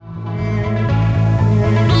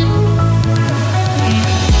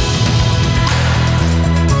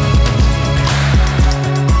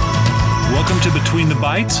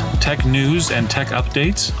right, tech news and tech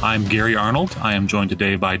updates. I'm Gary Arnold. I am joined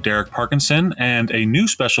today by Derek Parkinson and a new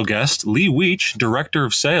special guest, Lee Weech, Director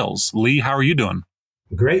of Sales. Lee, how are you doing?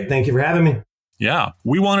 Great. Thank you for having me. Yeah,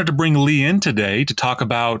 we wanted to bring Lee in today to talk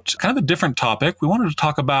about kind of a different topic. We wanted to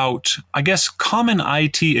talk about, I guess, common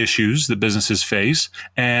IT issues that businesses face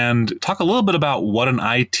and talk a little bit about what an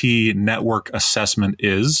IT network assessment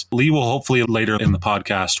is. Lee will hopefully later in the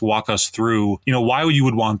podcast walk us through, why you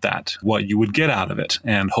would want that, what you would get out of it,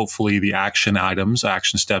 and hopefully the action items,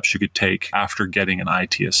 action steps you could take after getting an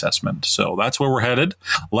IT assessment. So that's where we're headed.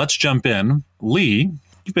 Let's jump in. Lee,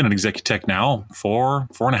 you've been at Executech now for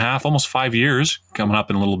 4.5, almost 5 years, coming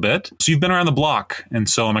up in a little bit. So you've been around the block. And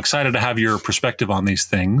so I'm excited to have your perspective on these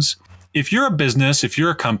things. If you're a business, if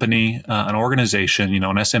you're a company, an organization, an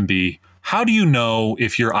SMB, how do you know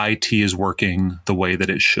if your IT is working the way that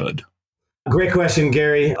it should? Great question,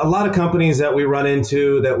 Gary. A lot of companies that we run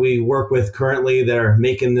into that we work with currently that are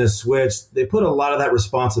making this switch, they put a lot of that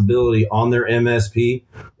responsibility on their MSP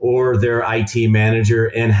or their IT manager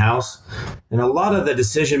in-house. And a lot of the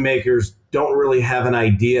decision makers don't really have an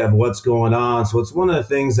idea of what's going on. So it's one of the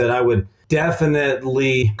things that I would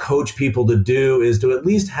definitely coach people to do is to at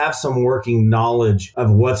least have some working knowledge of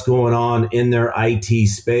what's going on in their IT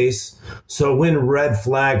space. So when red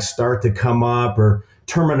flags start to come up or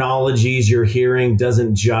terminologies you're hearing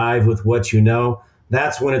doesn't jive with what you know,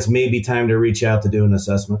 that's when it's maybe time to reach out to do an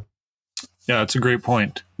assessment. Yeah, that's a great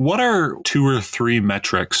point. What are 2 or 3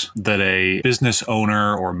 metrics that a business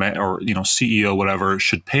owner or CEO, whatever,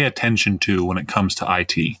 should pay attention to when it comes to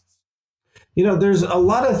IT? There's a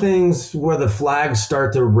lot of things where the flags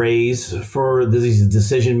start to raise for these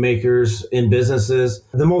decision makers in businesses.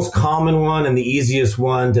 The most common one and the easiest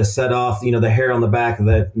one to set off, the hair on the back of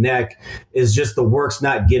the neck is just the work's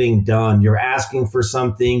not getting done. You're asking for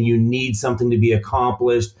something, you need something to be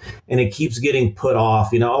accomplished, and it keeps getting put off.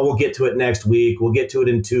 We'll get to it next week. We'll get to it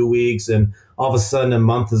in 2 weeks. And all of a sudden a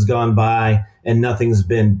month has gone by and nothing's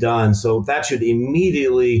been done. So that should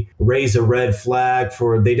immediately raise a red flag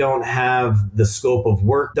for they don't have the scope of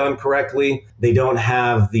work done correctly. They don't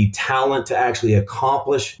have the talent to actually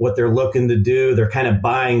accomplish what they're looking to do. They're kind of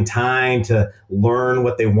buying time to learn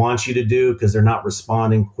what they want you to do because they're not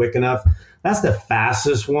responding quick enough. That's the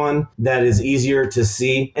fastest one that is easier to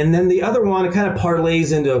see. And then the other one, it kind of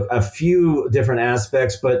parlays into a few different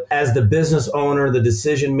aspects. But as the business owner, the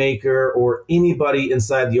decision maker, or anybody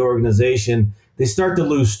inside the organization, they start to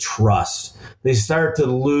lose trust. They start to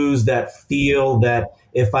lose that feel that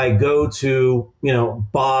if I go to,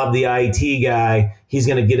 Bob, the IT guy, he's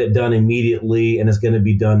going to get it done immediately and it's going to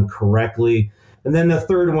be done correctly. And then the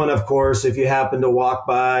third one, of course, if you happen to walk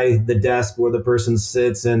by the desk where the person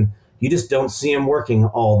sits and you just don't see them working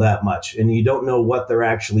all that much and you don't know what they're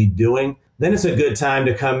actually doing, then it's a good time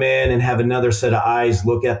to come in and have another set of eyes,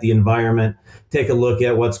 look at the environment, take a look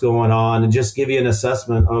at what's going on, and just give you an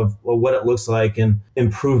assessment of what it looks like and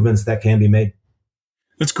improvements that can be made.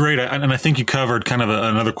 That's great. And I think you covered kind of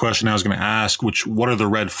another question I was going to ask, what are the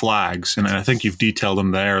red flags? And I think you've detailed them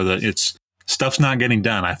there, that it's stuff's not getting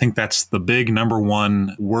done. I think that's the big number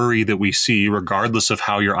one worry that we see, regardless of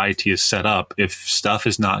how your IT is set up. If stuff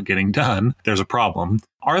is not getting done, there's a problem.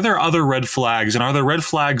 Are there other red flags? And are there red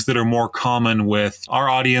flags that are more common with our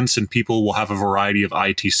audience? And people will have a variety of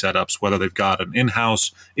IT setups, whether they've got an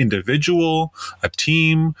in-house individual, a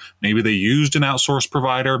team, maybe they used an outsourced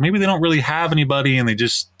provider, maybe they don't really have anybody and they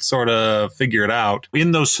just sort of figure it out.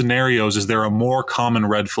 In those scenarios, is there a more common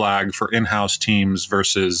red flag for in-house teams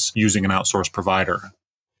versus using an outsourced provider?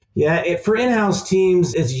 Yeah, for in-house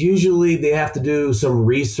teams, it's usually they have to do some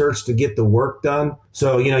research to get the work done.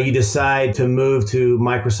 So, you decide to move to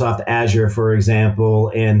Microsoft Azure, for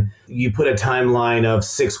example, and you put a timeline of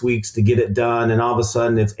 6 weeks to get it done, and all of a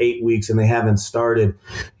sudden it's 8 weeks and they haven't started.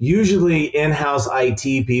 Usually in-house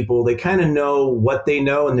IT people, they kind of know what they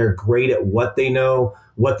know and they're great at what they know,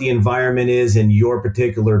 what the environment is in your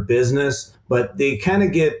particular business, but they kind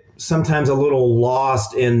of get sometimes a little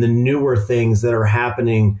lost in the newer things that are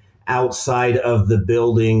happening outside of the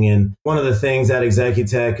building. And one of the things at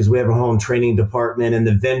Executech is we have a home training department, and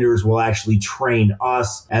the vendors will actually train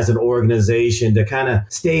us as an organization to kind of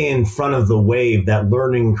stay in front of the wave, that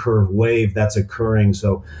learning curve wave that's occurring.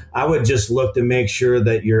 So I would just look to make sure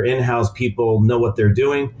that your in-house people know what they're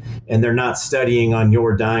doing and they're not studying on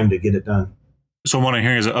your dime to get it done. So what I'm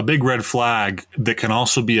hearing is a big red flag that can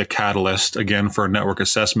also be a catalyst, again, for a network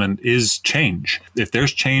assessment is change. If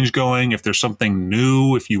there's change going, if there's something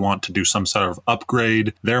new, if you want to do some sort of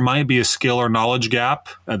upgrade, there might be a skill or knowledge gap.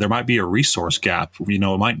 There might be a resource gap.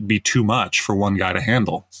 It might be too much for one guy to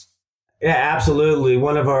handle. Yeah, absolutely.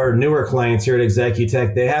 One of our newer clients here at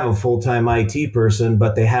Executech, they have a full-time IT person,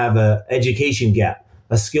 but they have a education gap,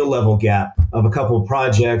 a skill level gap of a couple of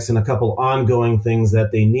projects and a couple ongoing things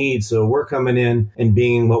that they need. So we're coming in and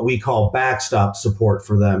being what we call backstop support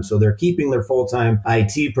for them. So they're keeping their full-time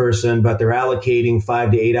IT person, but they're allocating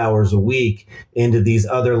 5 to 8 hours a week into these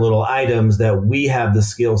other little items that we have the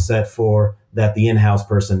skill set for that the in-house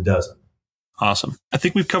person doesn't. Awesome. I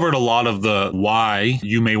think we've covered a lot of the why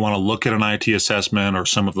you may want to look at an IT assessment or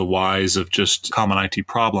some of the whys of just common IT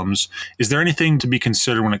problems. Is there anything to be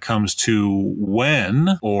considered when it comes to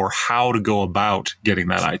when or how to go about getting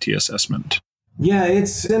that IT assessment? Yeah,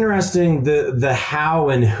 it's interesting. The how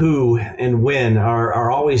and who and when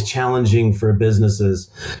are always challenging for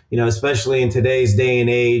businesses, especially in today's day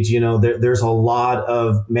and age. There's a lot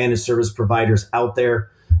of managed service providers out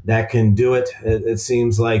there that can do it. It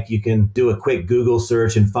seems like you can do a quick Google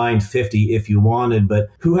search and find 50 if you wanted, but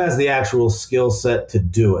who has the actual skill set to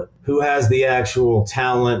do it? Who has the actual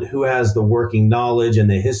talent? Who has the working knowledge and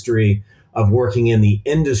the history of working in the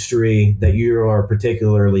industry that you are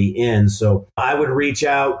particularly in? So I would reach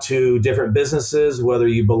out to different businesses, whether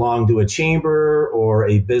you belong to a chamber or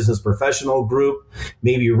a business professional group.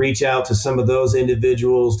 Maybe you reach out to some of those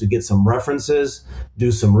individuals to get some references,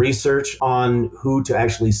 do some research on who to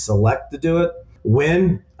actually select to do it.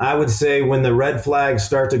 When, I would say when the red flags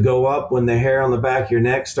start to go up, when the hair on the back of your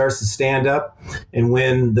neck starts to stand up, and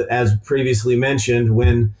when, as previously mentioned,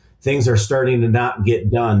 when things are starting to not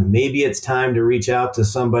get done. Maybe it's time to reach out to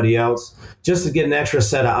somebody else just to get an extra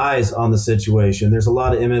set of eyes on the situation. There's a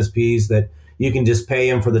lot of MSPs that you can just pay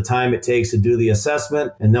them for the time it takes to do the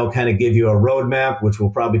assessment, and they'll kind of give you a roadmap, which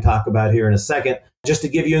we'll probably talk about here in a second, just to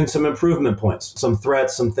give you some improvement points, some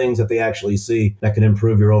threats, some things that they actually see that can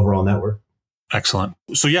improve your overall network. Excellent.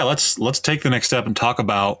 So yeah, let's take the next step and talk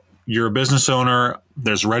about, you're a business owner,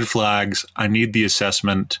 there's red flags, I need the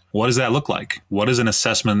assessment. What does that look like? What does an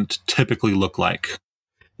assessment typically look like?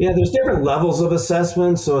 Yeah, there's different levels of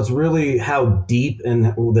assessment. So it's really how deep and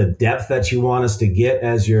the depth that you want us to get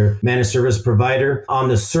as your managed service provider. On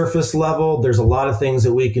the surface level, there's a lot of things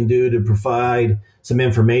that we can do to provide some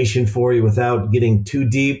information for you without getting too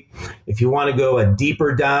deep. If you want to go a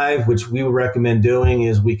deeper dive, which we would recommend doing,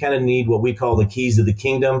 is we kind of need what we call the keys to the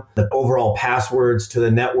kingdom, the overall passwords to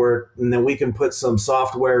the network. And then we can put some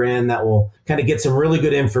software in that will kind of get some really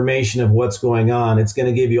good information of what's going on. It's going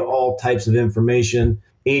to give you all types of information,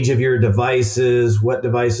 age of your devices, what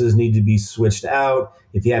devices need to be switched out.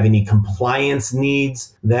 If you have any compliance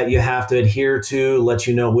needs that you have to adhere to, let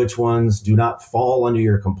you know which ones do not fall under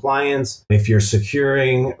your compliance. If you're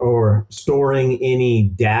securing or storing any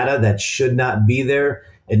data that should not be there,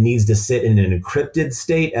 it needs to sit in an encrypted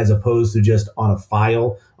state as opposed to just on a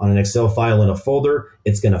file, on an Excel file in a folder.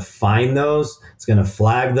 It's going to find those, it's going to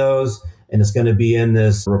flag those, and it's going to be in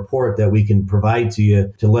this report that we can provide to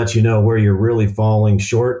you to let you know where you're really falling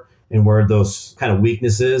short and where those kind of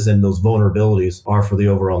weaknesses and those vulnerabilities are for the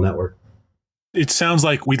overall network. It sounds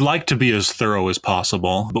like we'd like to be as thorough as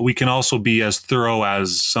possible, but we can also be as thorough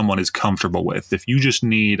as someone is comfortable with. If you just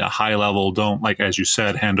need a high level, don't, like, as you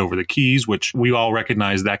said, hand over the keys, which we all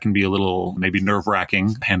recognize that can be a little maybe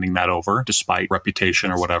nerve-wracking, handing that over despite reputation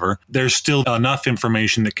or whatever. There's still enough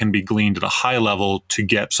information that can be gleaned at a high level to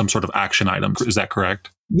get some sort of action item. Is that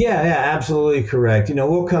correct? Yeah, absolutely correct.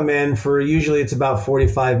 We'll come in for, usually it's about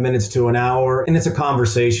 45 minutes to an hour, and it's a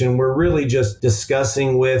conversation. We're really just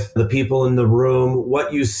discussing with the people in the room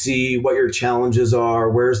what you see, what your challenges are,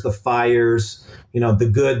 where's the fires, the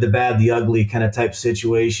good, the bad, the ugly kind of type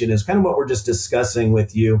situation is kind of what we're just discussing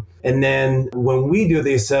with you. And then when we do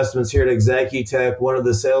the assessments here at Executech, one of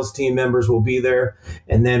the sales team members will be there.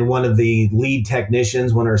 And then one of the lead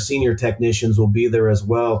technicians, one of our senior technicians will be there as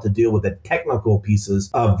well to deal with the technical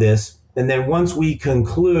pieces of this. And then once we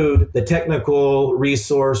conclude, the technical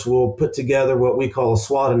resource will put together what we call a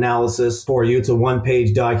SWOT analysis for you. It's a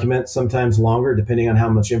one-page document, sometimes longer, depending on how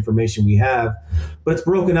much information we have. But it's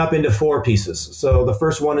broken up into 4 pieces. So the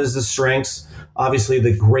first one is the strengths, obviously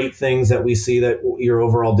the great things that we see that you're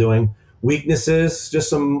overall doing. Weaknesses, just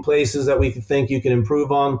some places that we think you can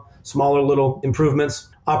improve on, smaller little improvements.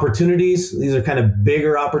 Opportunities, these are kind of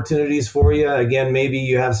bigger opportunities for you. Again, maybe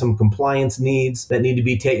you have some compliance needs that need to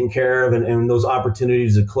be taken care of, and those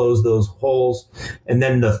opportunities to close those holes. And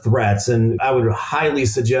then the threats. And I would highly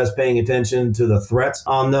suggest paying attention to the threats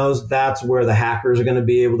on those. That's where the hackers are going to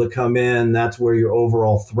be able to come in. That's where your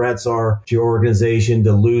overall threats are to your organization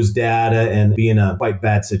to lose data and be in a quite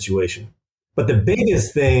bad situation. But the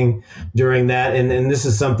biggest thing during that, and this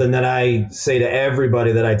is something that I say to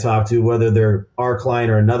everybody that I talk to, whether they're our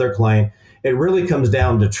client or another client, it really comes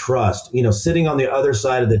down to trust. Sitting on the other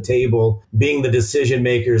side of the table, being the decision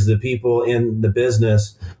makers, the people in the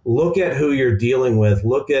business, look at who you're dealing with,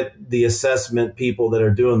 look at the assessment people that are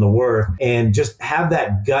doing the work, and just have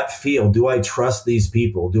that gut feel. Do I trust these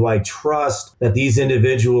people? Do I trust that these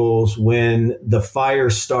individuals, when the fire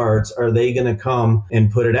starts, are they going to come and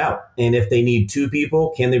put it out? And if they need 2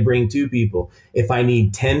 people, can they bring 2 people? If I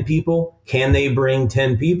need 10 people, can they bring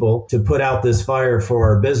 10 people to put out this fire for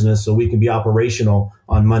our business so we can be operational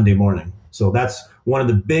on Monday morning? So that's one of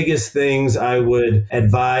the biggest things I would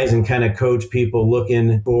advise and kind of coach people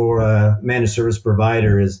looking for a managed service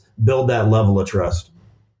provider is build that level of trust.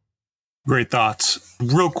 Great thoughts.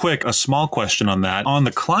 Real quick, a small question on that. On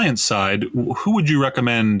the client side, who would you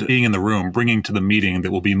recommend being in the room, bringing to the meeting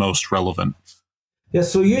that will be most relevant? Yeah,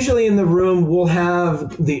 so usually in the room, we'll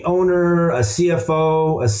have the owner, a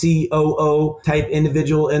CFO, a COO type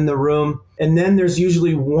individual in the room. And then there's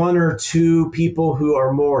usually 1 or 2 people who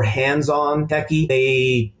are more hands-on techie.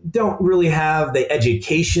 They don't really have the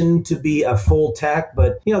education to be a full tech,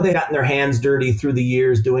 but they've gotten their hands dirty through the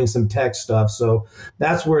years doing some tech stuff. So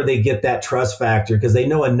that's where they get that trust factor because they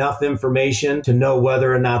know enough information to know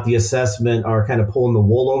whether or not the assessment are kind of pulling the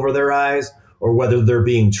wool over their eyes or whether they're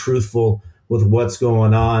being truthful with what's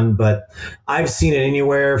going on. But I've seen it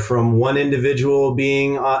anywhere from 1 individual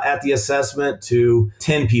being at the assessment to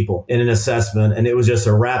 10 people in an assessment. And it was just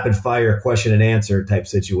a rapid fire question and answer type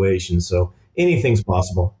situation. So anything's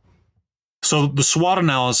possible. So the SWOT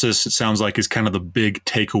analysis, it sounds like, is kind of the big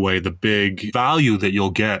takeaway, the big value that you'll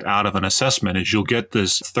get out of an assessment is you'll get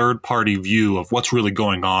this third-party view of what's really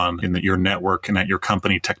going on in your network and at your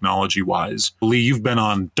company technology-wise. Lee, you've been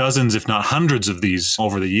on dozens, if not hundreds of these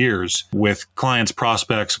over the years with clients,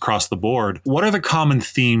 prospects across the board. What are the common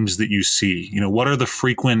themes that you see? What are the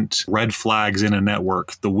frequent red flags in a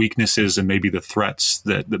network, the weaknesses and maybe the threats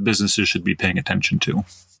that businesses should be paying attention to?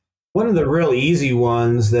 One of the real easy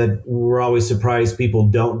ones that we're always surprised people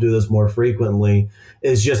don't do this more frequently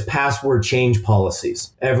is just password change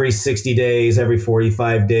policies. Every 60 days, every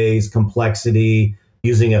 45 days, complexity,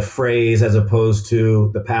 using a phrase as opposed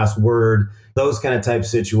to the password, those kind of type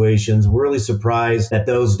situations. We're really surprised that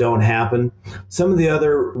those don't happen. Some of the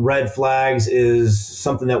other red flags is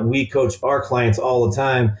something that we coach our clients all the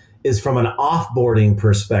time is from an offboarding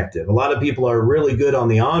perspective. A lot of people are really good on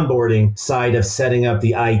the onboarding side of setting up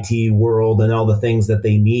the IT world and all the things that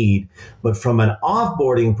they need. But from an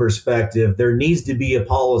offboarding perspective, there needs to be a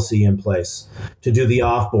policy in place to do the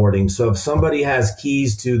offboarding. So if somebody has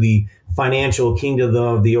keys to the financial kingdom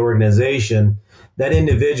of the organization, that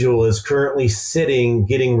individual is currently sitting,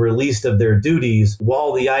 getting released of their duties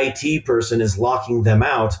while the IT person is locking them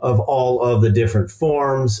out of all of the different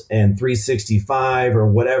forms and 365 or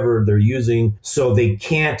whatever they're using. So they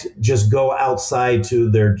can't just go outside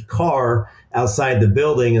to their car outside the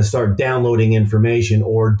building and start downloading information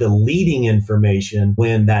or deleting information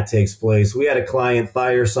when that takes place. We had a client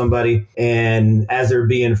fire somebody, and as they're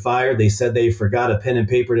being fired, they said they forgot a pen and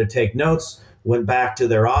paper to take notes, went back to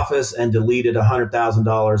their office and deleted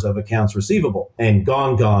 $100,000 of accounts receivable and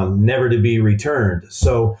gone, never to be returned.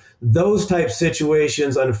 So those type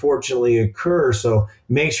situations unfortunately occur. So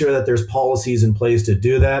make sure that there's policies in place to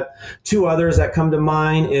do that. 2 others that come to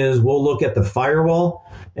mind is we'll look at the firewall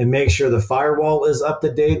and make sure the firewall is up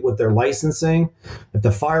to date with their licensing. If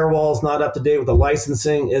the firewall is not up to date with the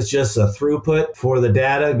licensing, it's just a throughput for the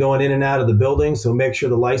data going in and out of the building. So make sure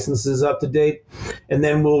the license is up to date. And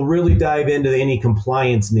then we'll really dive into any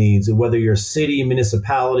compliance needs, whether you're city,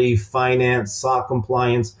 municipality, finance, SOC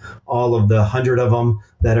compliance, all of the 100 of them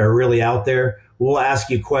that are really out there. We'll ask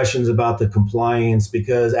you questions about the compliance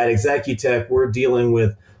because at Executech, we're dealing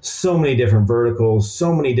with so many different verticals,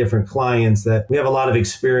 so many different clients that we have a lot of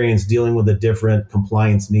experience dealing with the different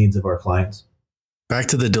compliance needs of our clients. Back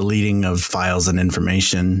to the deleting of files and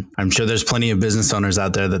information. I'm sure there's plenty of business owners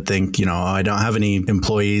out there that think, I don't have any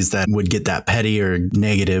employees that would get that petty or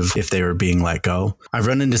negative if they were being let go. I've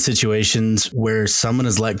run into situations where someone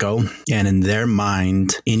is let go and in their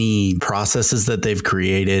mind, any processes that they've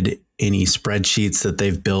created, any spreadsheets that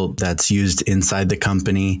they've built that's used inside the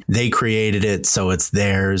company, they created it, so it's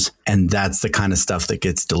theirs. And that's the kind of stuff that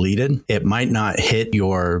gets deleted. It might not hit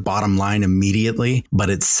your bottom line immediately, but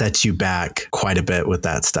it sets you back quite a bit with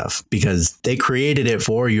that stuff because they created it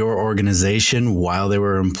for your organization while they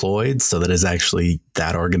were employed. So that is actually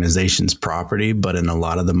that organization's property. But in a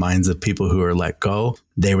lot of the minds of people who are let go,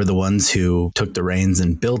 they were the ones who took the reins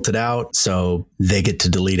and built it out. So they get to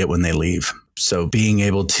delete it when they leave. So being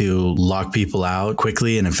able to lock people out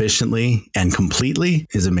quickly and efficiently and completely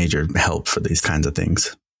is a major help for these kinds of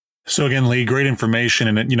things. So again, Lee, great information.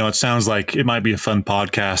 And it sounds like it might be a fun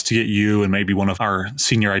podcast to get you and maybe one of our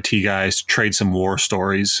senior IT guys to trade some war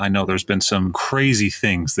stories. I know there's been some crazy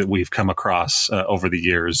things that we've come across over the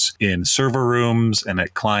years in server rooms and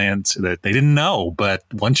at clients that they didn't know. But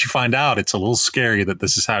once you find out, it's a little scary that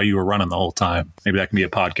this is how you were running the whole time. Maybe that can be a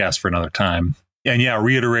podcast for another time. And yeah,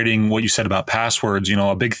 reiterating what you said about passwords,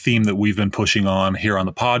 a big theme that we've been pushing on here on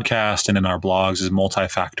the podcast and in our blogs is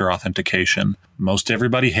multi-factor authentication. Most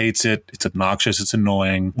everybody hates it. It's obnoxious. It's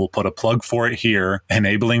annoying. We'll put a plug for it here.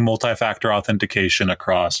 Enabling multi-factor authentication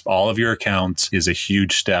across all of your accounts is a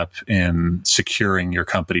huge step in securing your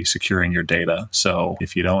company, securing your data. So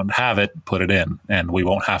if you don't have it, put it in, and we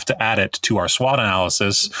won't have to add it to our SWOT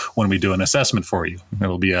analysis when we do an assessment for you.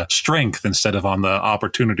 It'll be a strength instead of on the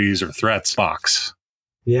opportunities or threats box.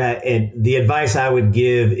 Yeah, and the advice I would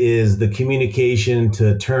give is the communication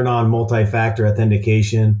to turn on multi-factor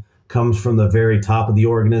authentication comes from the very top of the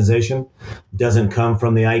organization. Doesn't come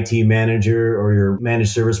from the IT manager or your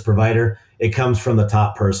managed service provider. It comes from the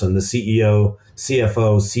top person, the CEO,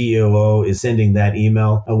 CFO, COO is sending that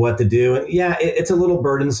email of what to do. And yeah, it's a little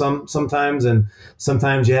burdensome sometimes. And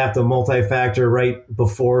sometimes you have to multi-factor right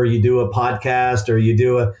before you do a podcast or you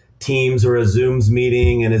do a Teams or a Zooms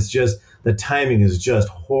meeting. And it's just, the timing is just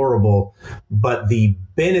horrible, but the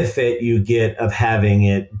benefit you get of having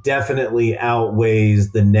it definitely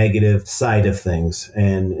outweighs the negative side of things.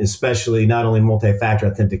 And especially not only multi-factor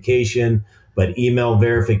authentication, but email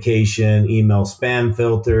verification, email spam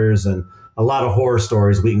filters, and a lot of horror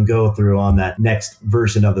stories we can go through on that next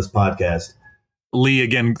version of this podcast. Lee,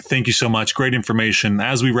 again, thank you so much. Great information.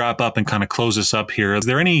 As we wrap up and kind of close this up here, is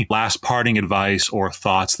there any last parting advice or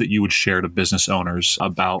thoughts that you would share to business owners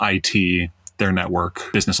about IT, their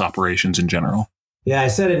network, business operations in general? Yeah, I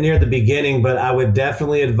said it near the beginning, but I would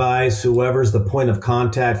definitely advise whoever's the point of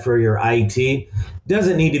contact for your IT.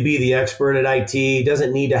 Doesn't need to be the expert at IT,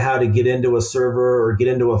 doesn't need to how to get into a server or get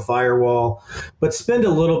into a firewall, but spend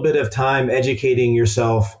a little bit of time educating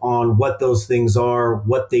yourself on what those things are,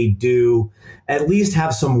 what they do, at least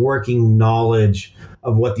have some working knowledge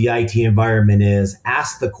of what the IT environment is.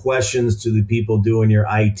 Ask the questions to the people doing your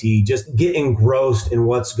IT. Just get engrossed in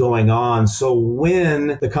what's going on. So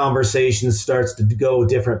when the conversation starts to go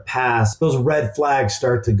different paths, those red flags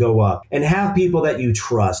start to go up. And have people that you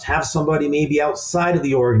trust. Have somebody maybe outside of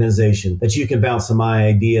the organization that you can bounce some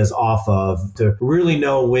ideas off of to really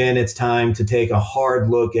know when it's time to take a hard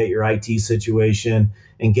look at your IT situation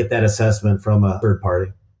and get that assessment from a third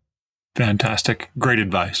party. Fantastic. Great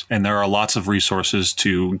advice. And there are lots of resources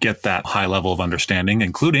to get that high level of understanding,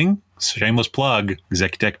 including, shameless plug,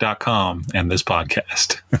 Executech.com and this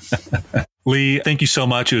podcast. Lee, thank you so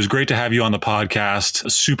much. It was great to have you on the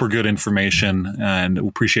podcast. Super good information, and we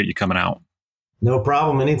appreciate you coming out. No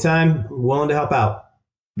problem. Anytime. Willing to help out.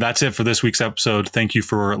 That's it for this week's episode. Thank you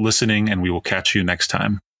for listening, and we will catch you next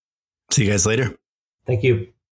time. See you guys later. Thank you.